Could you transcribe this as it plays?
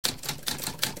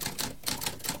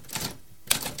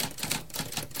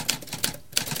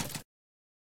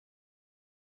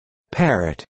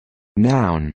Parrot.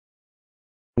 Noun.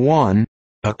 1.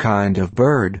 A kind of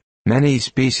bird, many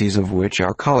species of which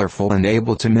are colorful and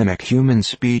able to mimic human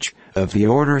speech, of the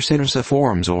order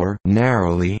Psittaciformes or,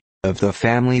 narrowly, of the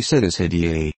family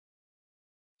Psittacidae.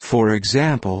 For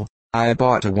example, I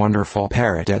bought a wonderful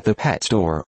parrot at the pet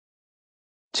store.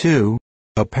 2.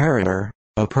 A parroter,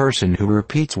 a person who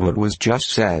repeats what was just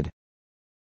said.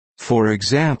 For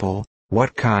example,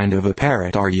 what kind of a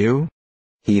parrot are you?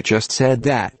 He just said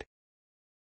that.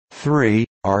 3.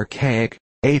 Archaic,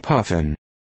 a puffin.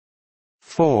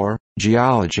 4.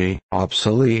 Geology,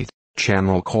 obsolete,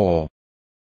 channel coal.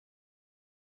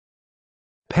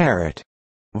 Parrot.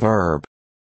 Verb.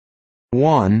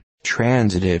 1.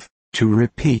 Transitive, to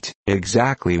repeat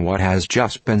exactly what has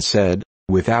just been said,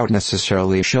 without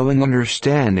necessarily showing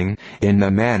understanding, in the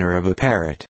manner of a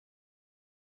parrot.